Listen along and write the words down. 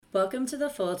Welcome to the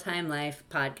Full-Time Life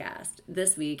podcast.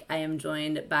 This week, I am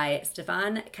joined by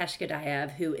Stefan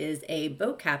Kaschkadayev, who is a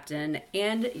boat captain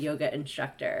and yoga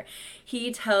instructor.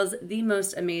 He tells the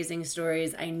most amazing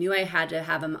stories. I knew I had to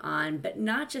have him on, but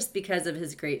not just because of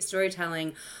his great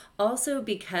storytelling, also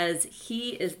because he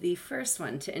is the first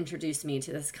one to introduce me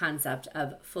to this concept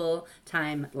of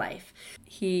full-time life.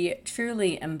 He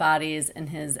truly embodies in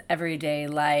his everyday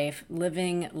life,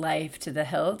 living life to the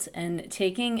hilt and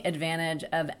taking advantage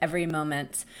of every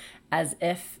moment as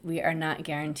if we are not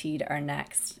guaranteed our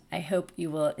next. I hope you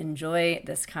will enjoy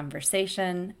this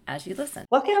conversation as you listen.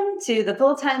 Welcome to the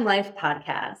Full-Time Life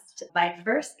podcast. My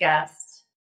first guest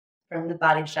from the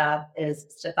body shop is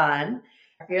Stefan,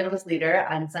 our fearless leader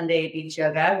on Sunday Beach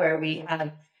Yoga, where we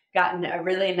have gotten a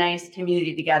really nice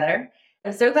community together.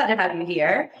 I'm so glad to have you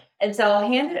here. And so I'll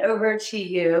hand it over to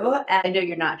you. And I know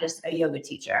you're not just a yoga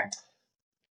teacher.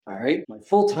 All right. My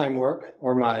full-time work,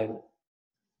 or my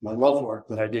love work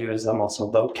that I do, is I'm also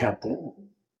a boat captain,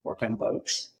 work on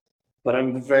boats. But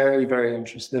I'm very, very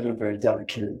interested and very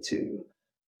dedicated to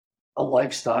a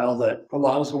lifestyle that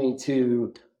allows me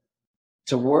to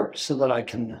work so that I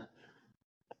can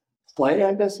play,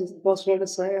 I guess is the best way to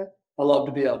say it. I love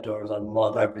to be outdoors. I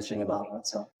love everything about it.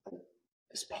 So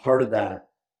as part of that,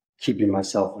 keeping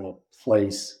myself in a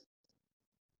place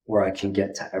where I can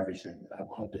get to everything that I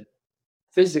want to,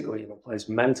 physically in a place,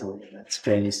 mentally in that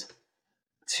space,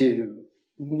 to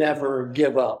never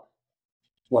give up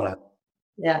what I want.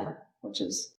 Yeah. Which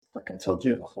is, like I told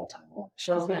you, a full-time work.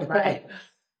 Right.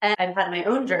 And I've had my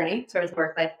own journey towards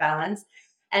work-life balance.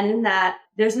 And in that,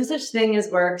 there's no such thing as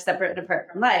work separate and apart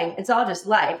from life. It's all just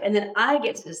life. And then I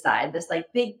get to decide this like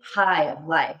big pie of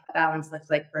life balance looks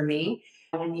like for me.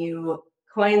 When you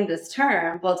coined this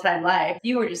term, full-time life,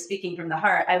 you were just speaking from the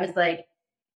heart. I was like,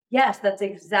 yes, that's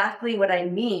exactly what I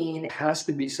mean. It has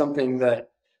to be something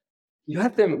that you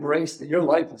have to embrace, that your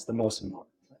life is the most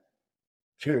important thing.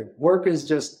 Sure. Work is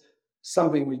just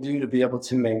something we do to be able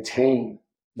to maintain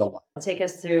the life. Take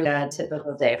us through a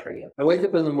typical day for you. I wake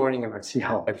up in the morning and I see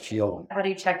how I feel. How do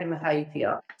you check in with how you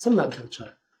feel? Sometimes I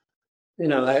check.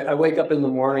 I wake up in the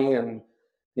morning and,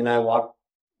 I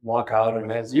walk out,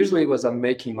 and usually as I'm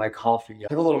making my coffee, I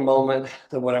have a little moment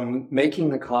that when I'm making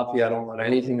the coffee, I don't let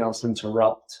anything else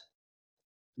interrupt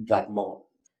that moment.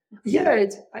 Yeah,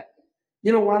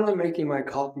 while I'm making my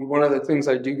coffee, one of the things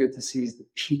I do get to see is the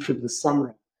peak of the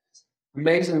sunrise.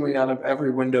 Amazingly, out of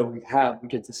every window we have, we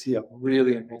get to see a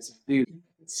really amazing view. You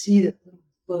can see the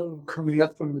little coming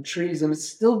up from the trees, and it's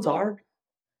still dark.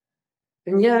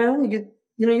 And yeah, you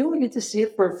only get to see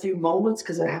it for a few moments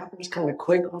because it happens kind of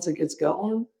quick once it gets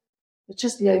going. It's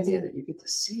just the idea that you get to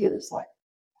see it is like,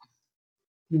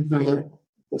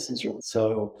 this is real.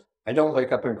 So I don't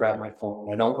wake up and grab my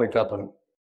phone. I don't wake up and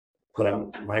put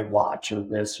on my watch or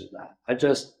this or that. I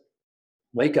just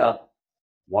wake up,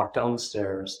 walk down the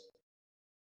stairs,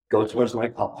 go towards my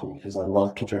coffee because I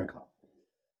love to drink coffee.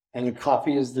 And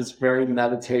coffee is this very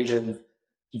meditative,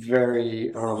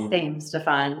 very same,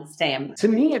 Stefan, same. To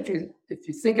me, if you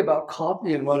think about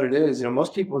coffee and what it is,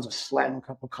 most people just slam a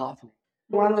cup of coffee.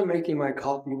 While I'm making my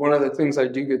coffee, one of the things I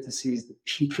do get to see is the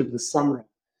peak of the sunrise.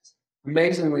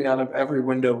 Amazingly, out of every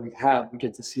window we have, we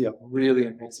get to see a really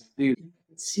amazing view. You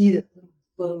can see the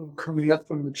little coming up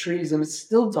from the trees, and it's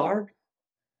still dark.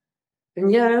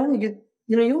 And yeah, you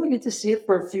only get to see it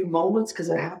for a few moments because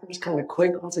it happens kind of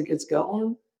quick once it gets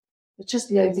going. It's just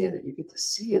the idea that you get to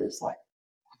see it is like,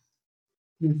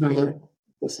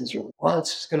 this is real. Well,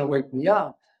 it's just going to wake me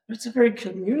up. But it's a very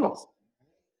communal.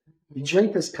 You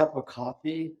drink this cup of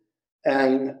coffee,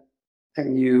 and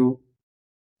you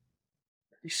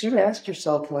sort of ask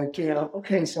yourself, like,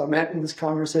 okay, so I'm having this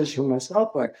conversation with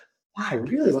myself, like, wow, I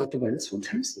really like the way this one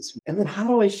tastes this week. And then how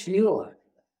do I feel like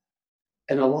that?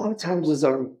 And a lot of times as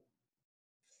I'm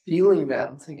feeling that,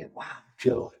 I'm thinking, wow, I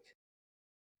feel like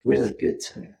really good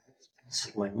today. It's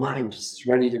like my mind just is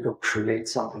ready to go create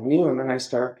something new. And then I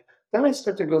start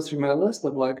to go through my list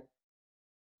of like,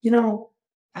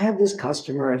 I have this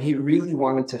customer and he really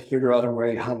wanted to figure out a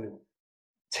way how to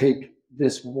take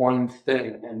this one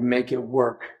thing and make it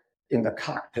work in the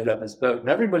cockpit of his boat. And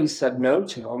everybody said no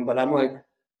to him, but I'm like,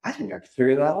 I think I can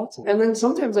figure that out. And then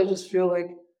sometimes I just feel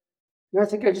like, I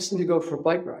think I just need to go for a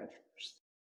bike ride first.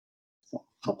 So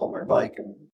I'll hop on my bike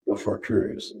and go for a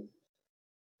cruise and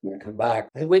then come back.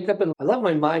 I wake up and I let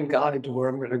my mind guide to where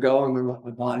I'm going to go and then let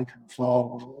my body kind of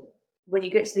flow. When you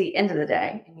get to the end of the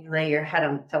day and you lay your head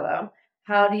on the pillow,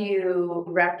 how do you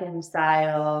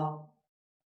reconcile,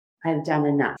 I've done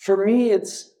enough? For me,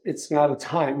 it's not a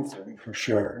time thing for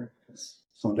sure.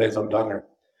 Some days I'm done at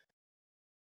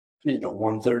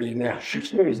 1:30 in the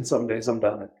afternoon. Some days I'm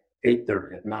done at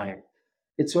 8:30 at night.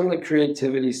 it's when the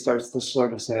creativity starts to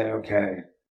sort of say, okay,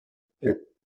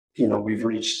 we've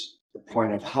reached the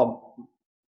point of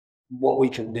what we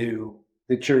can do.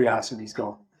 The curiosity's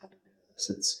gone.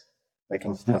 It's like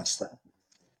I'm past that.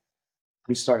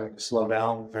 I'm starting to slow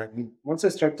down. Once I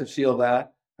start to feel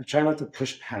that, I try not to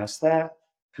push past that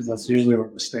because that's usually where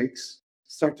mistakes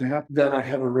start to happen. Then I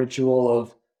have a ritual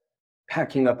of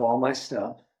packing up all my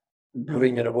stuff and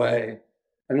putting it away.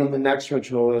 And then the next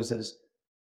ritual is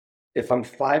if I'm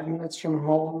 5 minutes from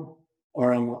home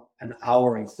or I'm an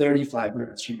hour and 35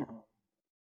 minutes from home,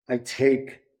 I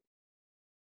take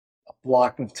a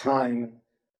block of time.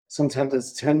 Sometimes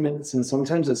it's 10 minutes and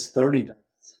sometimes it's 30 minutes.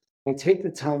 I take the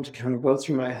time to kind of go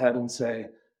through my head and say,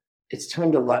 it's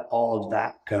time to let all of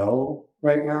that go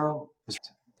right now.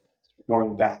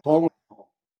 Going back home.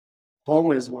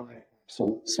 Home is when I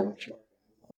so much.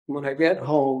 When I get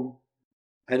home,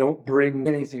 I don't bring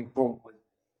anything home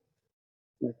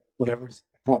with whatever's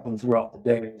happened throughout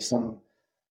the day. Some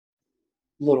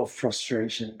little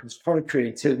frustration, because part of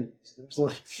creativity, there's a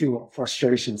few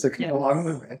frustrations that come along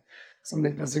with it.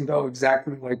 Something doesn't go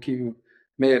exactly like you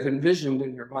may have envisioned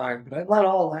in your mind, but I let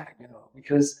all that go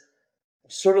because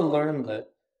I've sort of learned that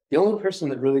the only person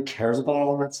that really cares about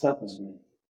all that stuff is me.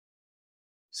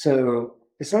 So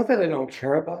it's not that I don't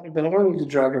care about it, but I don't need to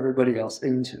drag everybody else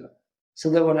into it.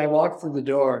 So that when I walk through the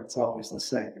door, it's always the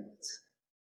same.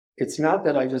 It's not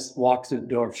that I just walk through the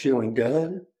door feeling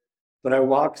good, but I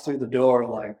walk through the door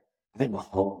like, I'm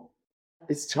home.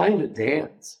 It's time to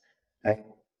dance.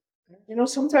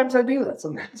 Sometimes I do that.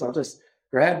 Sometimes I'll just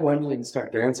grab Wendy and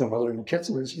start dancing with her in the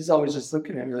kitchen. And she's always just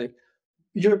looking at me like,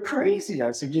 you're crazy.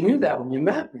 I said, you knew that when you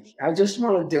met me. I just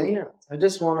want to dance. I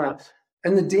just want to.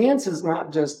 And the dance is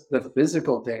not just the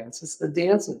physical dance. It's the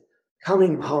dance of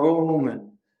coming home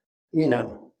and,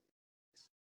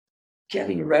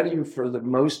 getting ready for the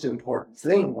most important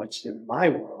thing, which in my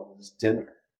world is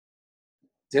dinner.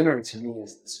 Dinner to me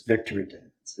is this victory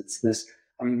dance. It's this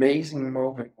amazing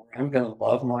moment where I'm going to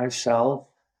love myself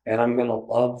and I'm going to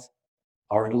love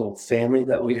our little family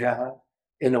that we have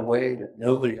in a way that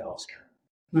nobody else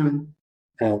can.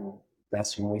 Mm-hmm. And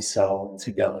that's when we settle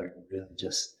together and really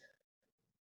just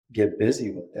get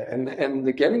busy with it. And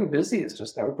the getting busy is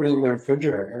just opening the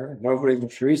refrigerator and opening the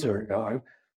freezer and going,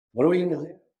 what are we going to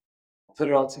do? Put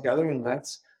it all together, and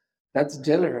that's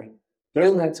dinner. And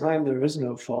during that time, there is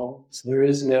no phones. There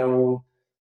is no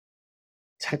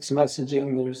text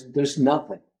messaging. There's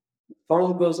nothing. The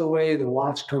phone goes away. The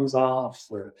watch comes off.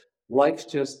 Life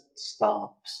just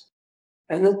stops.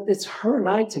 And it's her and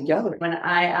I together. When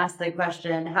I ask the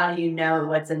question, how do you know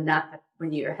what's enough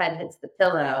when your head hits the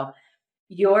pillow?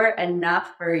 Your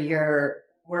enough for your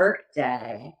work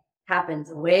day happens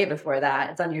way before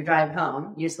that. It's on your drive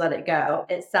home. You just let it go.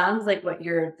 It sounds like what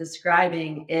you're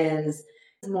describing is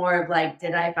more of like,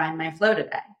 did I find my flow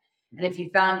today? And if you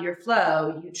found your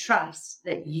flow, you trust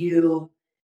that you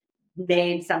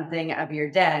made something of your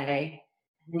day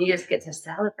and you just get to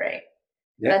celebrate.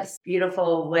 Yeah. That's a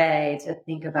beautiful way to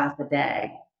think about the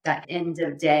day. That end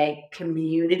of day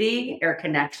community or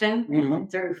connection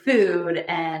through food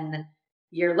and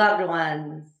your loved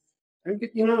ones. We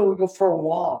go for a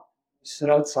walk, sit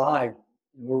outside.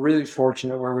 We're really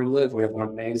fortunate where we live. We have an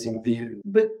amazing view.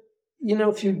 But,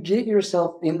 if you get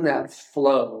yourself in that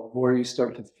flow where you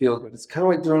start to feel good, it's kind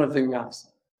of like doing a vinyasa.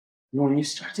 When you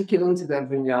start to get into that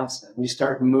vinyasa and you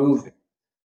start moving,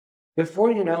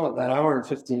 before you know it, that hour and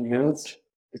 15 minutes,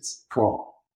 it's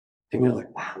cool. And you're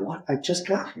like, wow, what? I just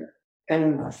got here.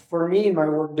 And for me, my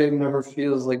workday never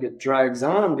feels like it drags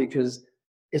on because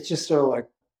it's just sort of like,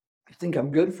 I think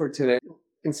I'm good for today.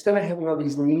 Instead of having all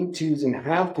these need tos and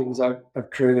have tos, I've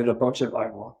created a bunch of I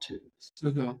want tos.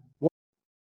 Mm-hmm.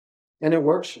 And it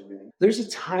works for me. There's a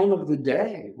time of the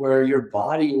day where your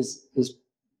body is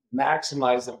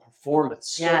maximizing performance.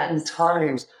 Certain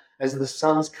times as the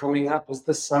sun's coming up, as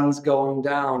the sun's going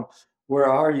down, where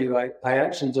are you? I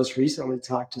actually just recently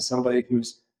talked to somebody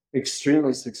who's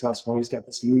extremely successful. He's got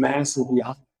this massive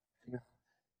yacht.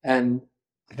 And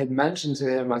I had mentioned to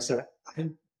him, I said,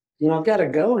 I've got to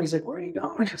go. And he's like, where are you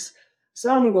going? So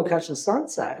I'm going to go catch the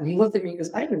sunset. And he looked at me and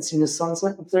goes, I haven't seen the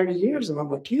sunset in 30 years. And I'm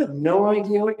like, you have no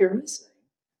idea what you're missing.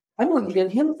 I'm looking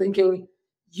at him thinking,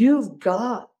 you've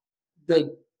got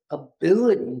the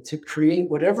ability to create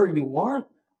whatever you want.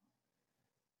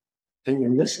 And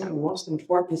you're missing the most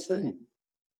important thing.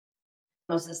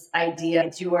 This idea,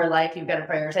 it's your life, you've got to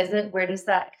prioritize it. Where does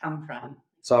that come from?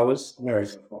 So I was married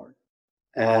before.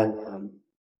 And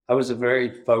I was a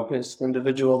very focused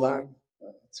individual then.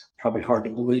 It's probably hard to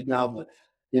believe now, but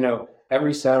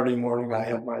every Saturday morning I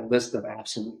had my list of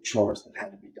absolute chores that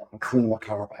had to be done. Clean the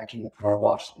car, vacuum the car,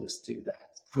 wash this, do that.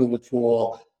 through the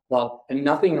pool. Well, and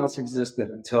nothing else existed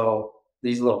until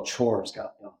these little chores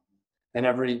got done. And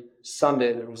every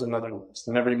Sunday there was another list,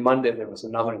 and every Monday there was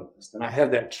another list. And I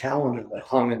had that calendar that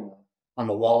hung on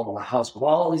the wall in the house with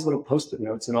all these little Post-it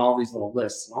notes and all these little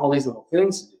lists and all these little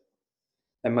things to do.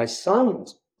 And my son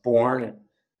was born, and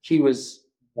he was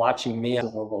watching me as a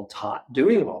little tot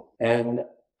doing all. And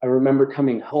I remember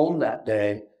coming home that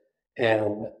day,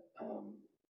 and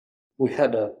we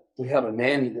had a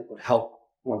nanny that would help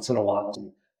once in a while.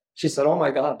 And she said, "Oh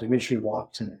my God, Dimitri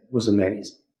walked today. It was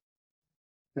amazing."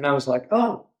 And I was like,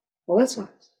 "Oh, well, that's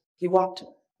nice. He walked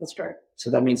today. That's great. So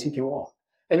that means he can walk."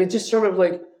 And it just sort of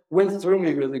like went through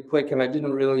me really quick, and I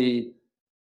didn't really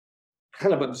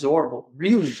kind of absorb what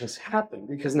really just happened,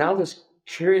 because now this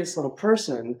curious little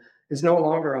person is no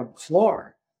longer on the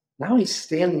floor. Now he's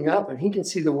standing up, and he can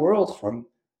see the world from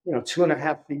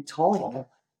 2.5 feet tall.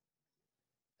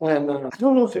 And I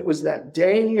don't know if it was that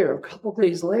day or a couple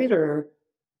days later,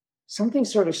 something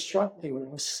sort of struck me when I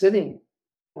was sitting.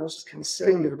 I was just kind of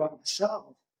sitting there by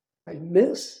myself. I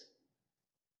miss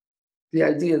the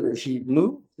idea that he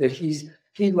moved, that he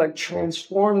like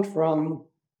transformed from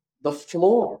the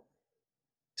floor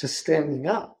to standing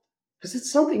up. Because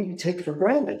it's something you take for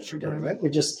granted today, right?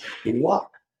 You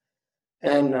walk.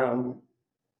 And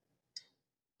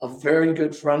a very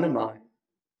good friend of mine,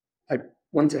 I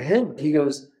went to him. He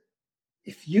goes,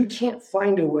 "If you can't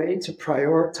find a way to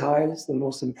prioritize the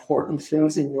most important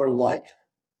things in your life,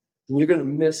 then you're going to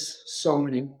miss so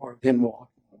many more of him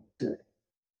walking today.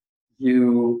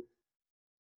 You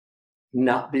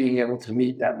not being able to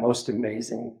meet that most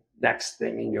amazing next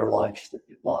thing in your life that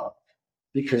you love,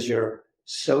 because you're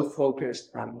so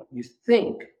focused on what you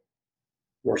think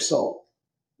your soul,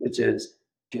 which is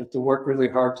you have to work really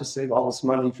hard to save all this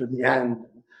money for the end,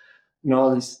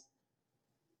 all these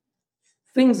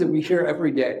things that we hear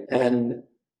every day." And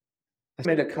I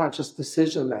made a conscious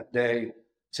decision that day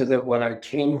so that when I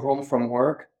came home from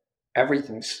work,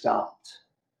 everything stopped,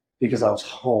 because I was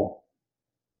home,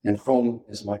 and home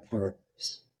is my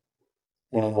purpose.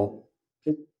 And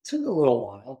it took a little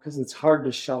while, because it's hard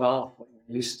to shut off what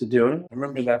you're used to doing. I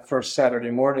remember that first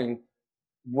Saturday morning,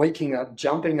 waking up,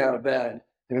 jumping out of bed,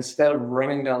 and instead of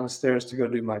running down the stairs to go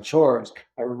do my chores,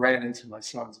 I ran into my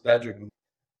son's bedroom.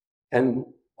 And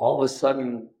all of a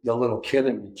sudden, the little kid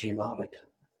in me came out again.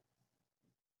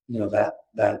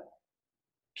 That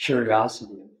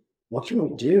curiosity. What can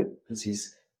we do? Because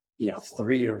he's,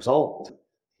 3 years old.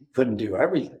 He couldn't do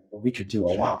everything, but we could do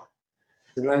a lot.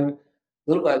 And then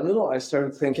little by little, I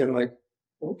started thinking, like,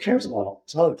 who cares about all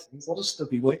these other things? I'll just still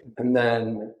be waiting. And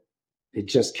then it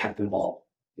just kept evolving.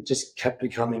 It just kept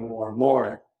becoming more and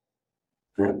more.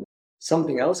 And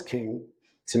something else came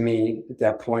to me at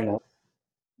that point.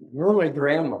 My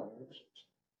grandmother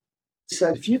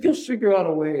said, if you can figure out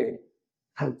a way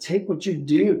how to take what you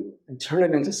do and turn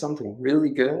it into something really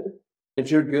good, if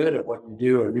you're good at what you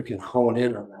do, or you can hone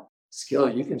in on that skill,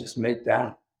 you can just make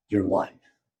that your life.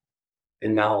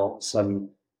 And now all of a sudden,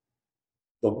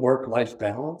 the work-life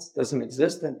balance doesn't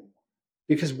exist anymore,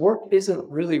 because work isn't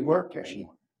really work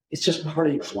anymore. It's just part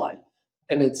of your life,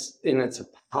 and it's a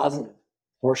positive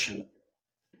portion.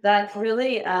 That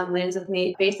really lands with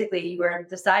me. Basically, you were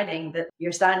deciding that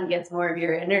your son gets more of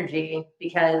your energy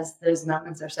because those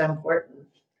moments are so important.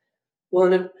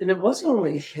 Well, and it wasn't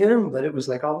only him, but it was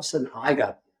like all of a sudden I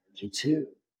got energy too,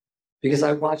 because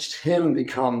I watched him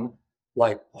become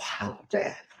like, wow,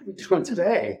 Dad, what are you doing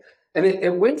today? And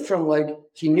it went from like,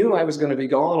 he knew I was going to be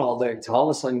gone all day, to all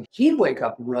of a sudden he'd wake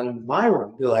up and run into my room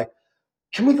and be like,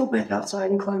 can we go back outside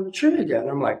and climb the tree again?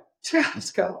 I'm like, yeah,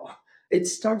 let's go.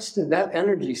 That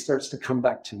energy starts to come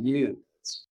back to you.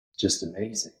 It's just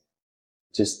amazing.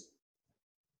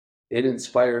 It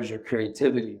inspires your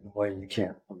creativity in a way you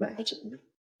can't imagine.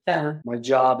 Yeah. My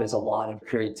job is a lot of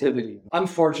creativity. I'm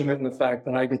fortunate in the fact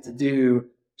that I get to do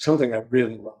something I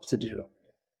really love to do.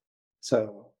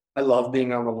 So I love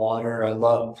being on the water. I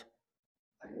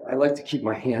like to keep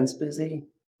my hands busy.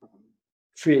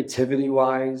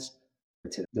 Creativity-wise,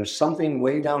 there's something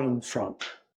way down in front,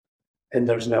 and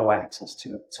there's no access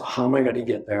to it. So how am I going to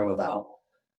get there without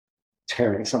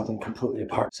tearing something completely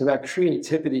apart? So that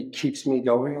creativity keeps me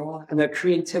going a lot. And that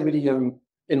creativity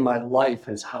in my life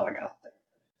is how I got there.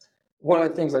 One of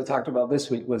the things I talked about this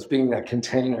week was being that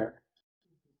container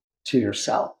to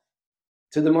yourself,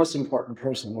 to the most important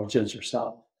person, which is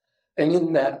yourself. And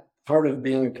in that part of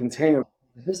being a container,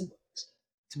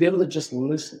 to be able to just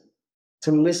listen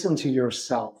to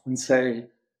yourself and say,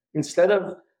 instead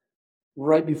of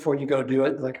right before you go do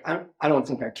it, like, I don't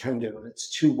think I can do it.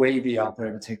 It's too wavy out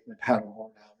there to take my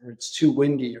paddleboard out, or it's too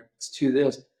windy, or it's too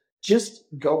this. Just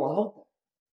go out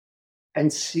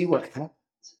and see what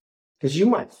happens. Because you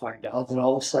might find out that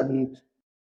all of a sudden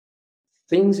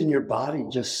things in your body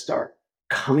just start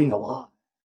coming alive.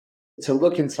 To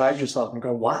look inside yourself and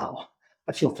go, wow,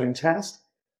 I feel fantastic.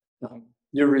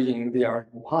 You're reading The Art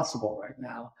of Impossible right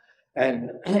now,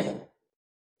 and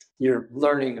you're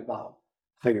learning about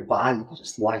how your body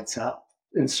just lights up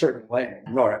in a certain way,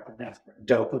 norepinephrine,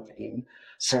 dopamine,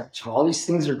 serotonin, all these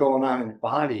things are going on in your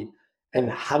body. And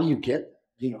how do you get,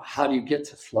 how do you get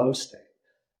to flow state?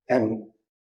 And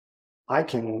I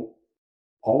can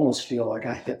almost feel like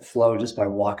I hit flow just by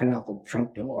walking out the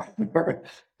front door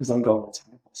because I'm going to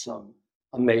some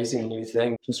amazing new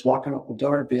thing, just walking out the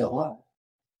door to be alive.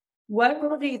 What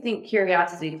role do you think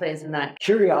curiosity plays in that?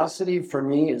 Curiosity for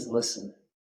me is listening.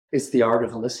 It's the art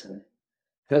of listening.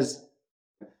 Because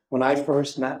when I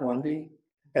first met Wendy,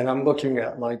 and I'm looking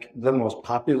at like the most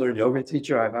popular yoga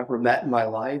teacher I've ever met in my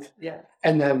life. Yeah.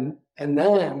 And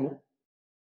then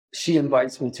she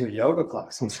invites me to a yoga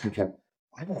class. I'm thinking,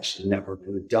 I've actually never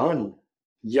really done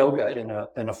yoga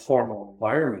in a formal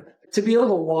environment. To be able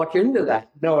to walk into that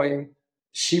knowing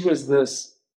she was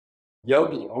this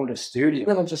yogi, owned a studio,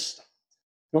 and I'm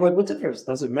like, what difference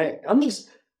does it make?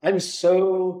 I'm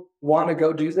so want to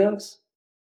go do this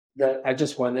that I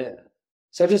just went in.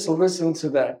 So I just listened to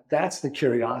that. That's the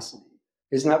curiosity,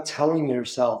 is not telling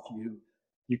yourself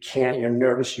you can't, you're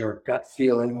nervous, your gut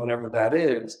feeling, whatever that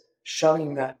is,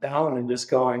 shutting that down and just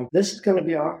going, this is going to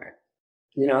be all right.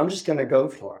 I'm just going to go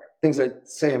for it. Things I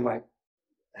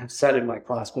have said in my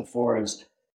class before is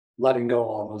letting go of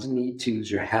all those need tos,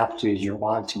 your have tos, your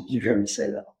want tos. You hear me say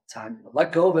that all the time.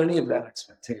 Let go of any of that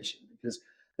expectation, because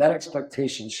that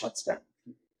expectation shuts down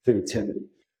creativity.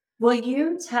 Will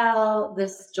you tell the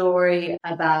story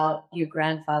about your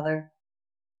grandfather?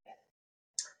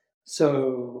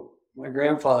 So my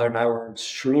grandfather and I were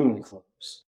extremely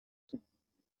close.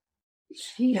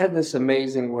 He had this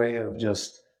amazing way of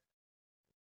just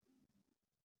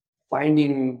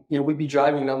finding, we'd be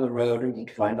driving down the road and he'd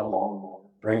find a lawnmower,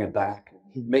 bring it back.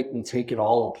 He'd make me take it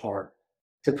all apart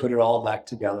to put it all back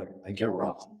together and make it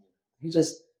rough. He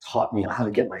just taught me how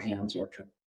to get my hands working.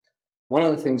 One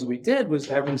of the things we did was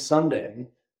every Sunday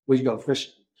we'd go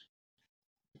fishing.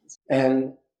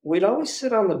 And we'd always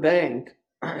sit on the bank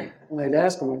and I'd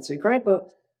ask him, I'd say, Grandpa,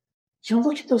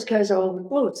 look at those guys out on the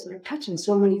boats. They're catching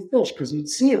so many fish, because you'd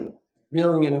see them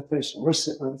reeling in a fish. And we're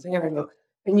sitting on the thing, and I go,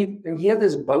 and he had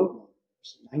this boat,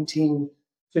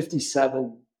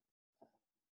 1957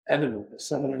 Evan,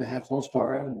 7.5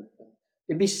 horsepower Evan.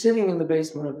 It'd be sitting in the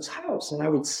basement of his house, and I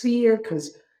would see it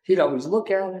because he'd always look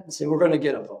at it and say, we're going to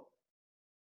get a boat.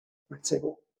 I'd say,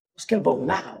 well, let's get a boat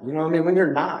now. When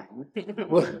you're 9,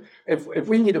 well, if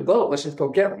we need a boat, let's just go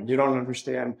get one. You don't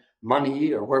understand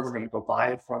money or where we're going to go buy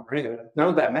it from. None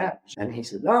of that matters. And he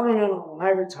said, no, when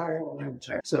I retire.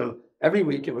 So every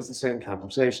week it was the same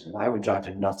conversation. I would drive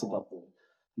him nuts about the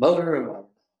motor, about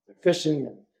the fishing.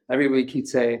 And every week he'd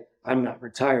say, I'm not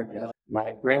retired yet.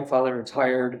 My grandfather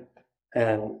retired,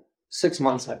 and 6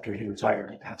 months after he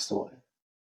retired, he passed away.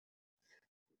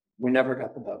 We never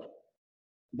got the boat,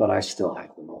 but I still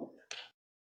have the boat.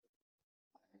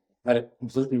 I had it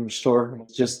completely restored.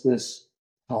 It's just this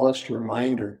polished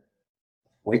reminder,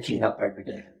 waking up every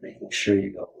day and making sure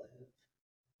you go live.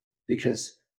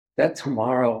 Because that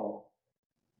tomorrow,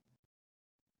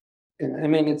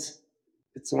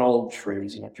 it's an old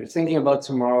phrase. If you're thinking about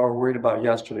tomorrow or worried about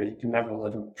yesterday, you can never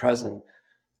live in the present.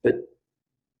 But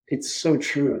it's so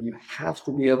true. You have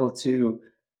to be able to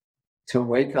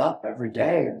wake up every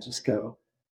day and just go,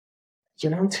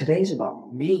 today's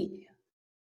about me.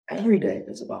 Every day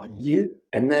is about you.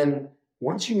 And then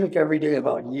once you make every day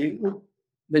about you,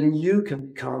 then you can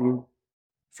become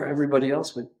for everybody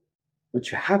else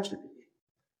what you have to be.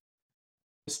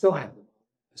 I still have it.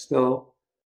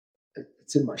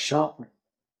 It's in my shop.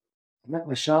 I'm at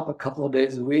my shop a couple of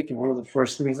days a week, and one of the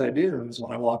first things I do is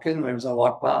when I walk in there is I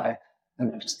walk by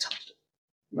and I just touch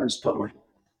it. I just put my,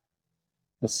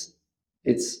 it's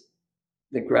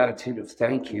the gratitude of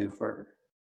thank you for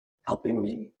helping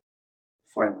me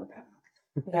find the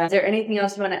path. Is there anything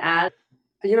else you want to add?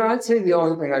 I'd say the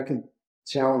only thing I can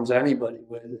challenge anybody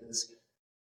with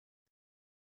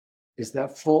is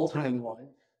that full-time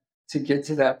life. To get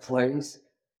to that place,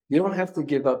 you don't have to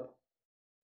give up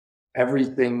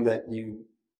everything that you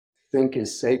think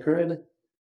is sacred,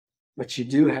 but you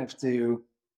do have to,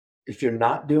 if you're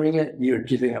not doing it, you're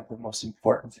giving up the most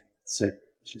important thing that's sacred,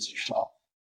 which is yourself.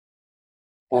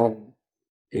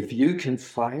 If you can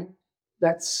find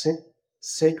that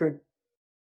sacred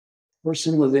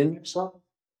person within yourself,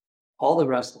 all the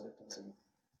rest of it doesn't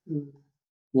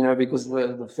matter. Because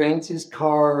the fanciest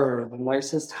car or the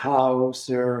nicest house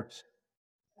or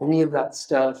any of that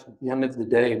stuff at the end of the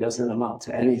day doesn't amount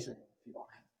to anything.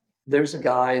 There's a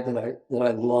guy that I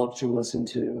love to listen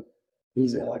to.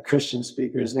 He's a Christian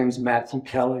speaker. His name's Matthew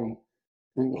Kelly.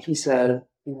 And he said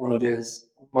one of his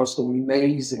most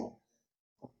amazing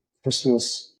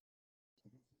Christmas,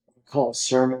 call it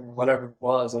sermon or whatever it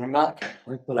was. And I'm not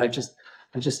Catholic, but it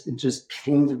just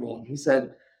came to me. He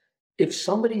said, if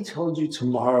somebody told you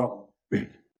tomorrow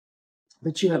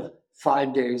that you have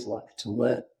 5 days left to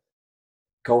live,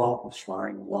 go out and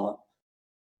find love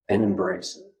and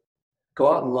embrace it.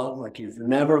 Go out and love like you've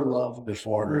never loved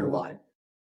before in your life.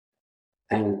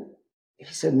 And he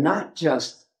said, not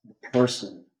just the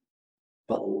person,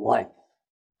 but life.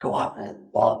 Go out and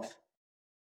love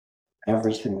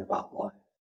everything about life.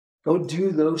 Go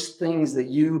do those things that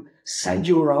you said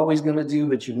you were always going to do,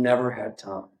 but you never had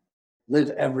time. Live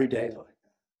every day like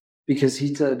that. Because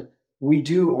he said, we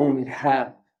do only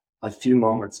have a few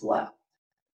moments left.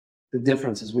 The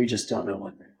difference is we just don't know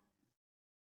when they're.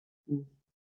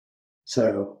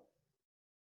 So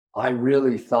I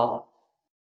really thought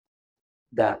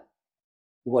that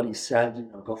what he said,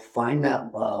 go find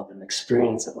that love and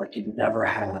experience it like you've never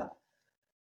had.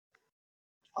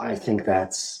 I think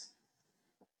that's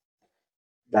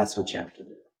what you have to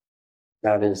do.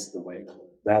 That is the way to live.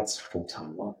 That's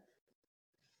full-time life.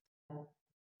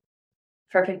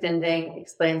 Perfect ending.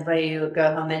 Explains why you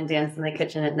go home and dance in the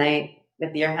kitchen at night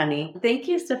with your honey. Thank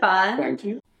you, Stefan. Thank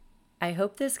you. I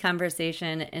hope this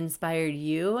conversation inspired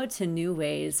you to new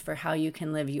ways for how you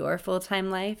can live your full-time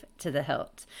life to the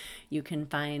hilt. You can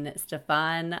find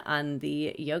Stefan on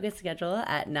the yoga schedule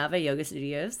at Nava Yoga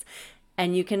Studios.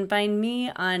 And you can find me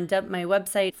on my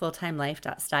website,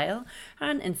 fulltimelife.style, or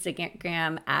on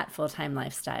Instagram at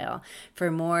fulltimelifestyle for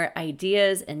more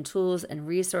ideas and tools and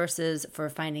resources for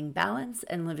finding balance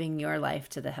and living your life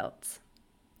to the hilt.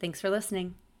 Thanks for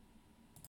listening.